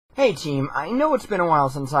Hey team, I know it's been a while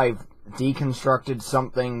since I've deconstructed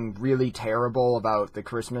something really terrible about the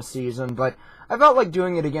Christmas season, but I felt like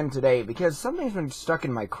doing it again today because something's been stuck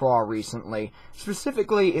in my craw recently.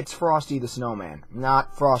 Specifically, it's Frosty the Snowman.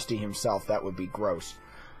 Not Frosty himself, that would be gross.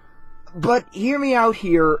 But hear me out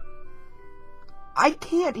here. I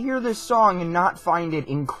can't hear this song and not find it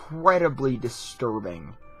incredibly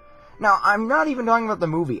disturbing. Now, I'm not even talking about the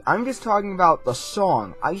movie. I'm just talking about the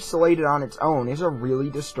song. Isolated on its own is a really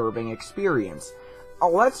disturbing experience.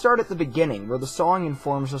 Let's start at the beginning, where the song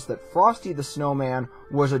informs us that Frosty the Snowman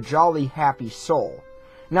was a jolly, happy soul.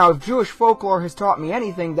 Now, if Jewish folklore has taught me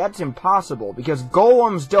anything, that's impossible, because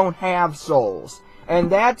golems don't have souls.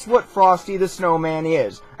 And that's what Frosty the Snowman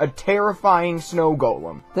is, a terrifying snow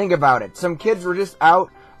golem. Think about it. Some kids were just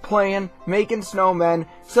out playing, making snowmen.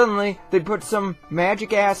 Suddenly, they put some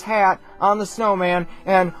magic-ass hat on the snowman,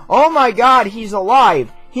 and, oh my god, he's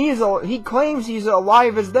alive! He claims he's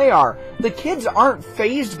alive as they are. The kids aren't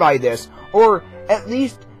fazed by this, or at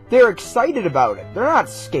least they're excited about it. They're not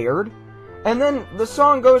scared. And then the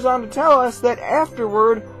song goes on to tell us that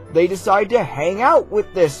afterward, they decide to hang out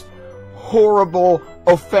with this horrible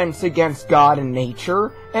offense against God and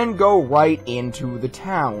nature, and go right into the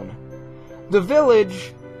town. The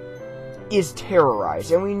village is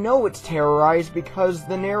terrorized, and we know it's terrorized because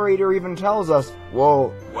the narrator even tells us,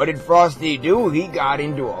 well, what did Frosty do? He got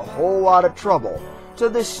into a whole lot of trouble. So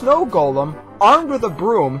this snow golem, armed with a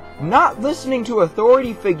broom, not listening to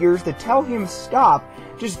authority figures to tell him stop,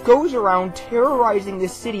 just goes around terrorizing the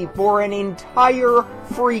city for an entire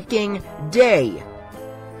freaking day.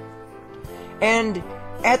 And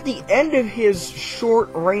at the end of his short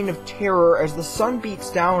reign of terror, as the sun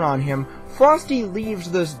beats down on him, Frosty leaves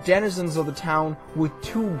the denizens of the town with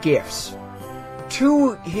two gifts.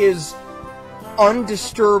 To his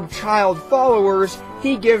undisturbed child followers,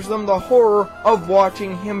 he gives them the horror of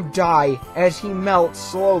watching him die as he melts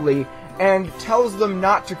slowly, and tells them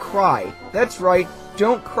not to cry. That's right,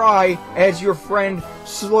 don't cry as your friend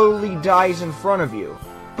slowly dies in front of you.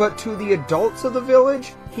 But to the adults of the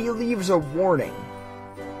village, he leaves a warning.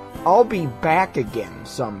 I'll be back again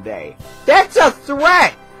someday. That's a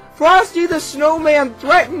threat! Frosty the Snowman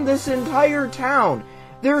threatened this entire town.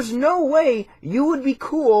 There's no way you would be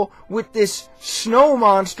cool with this snow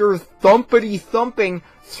monster thumpity-thumping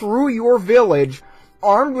through your village,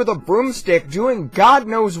 armed with a broomstick, doing God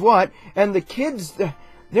knows what, and the kids,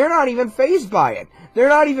 they're not even fazed by it. They're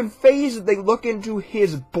not even fazed that they look into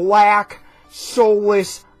his black,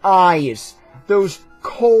 soulless eyes. Those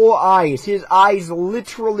coal eyes. His eyes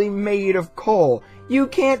literally made of coal. You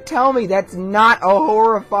can't tell me that's not a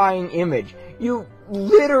horrifying image. You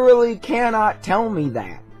literally cannot tell me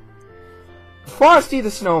that. Frosty the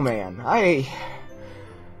Snowman.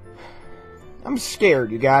 I'm scared,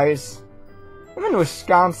 you guys. I'm in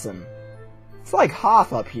Wisconsin. It's like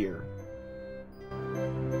Hoth up here.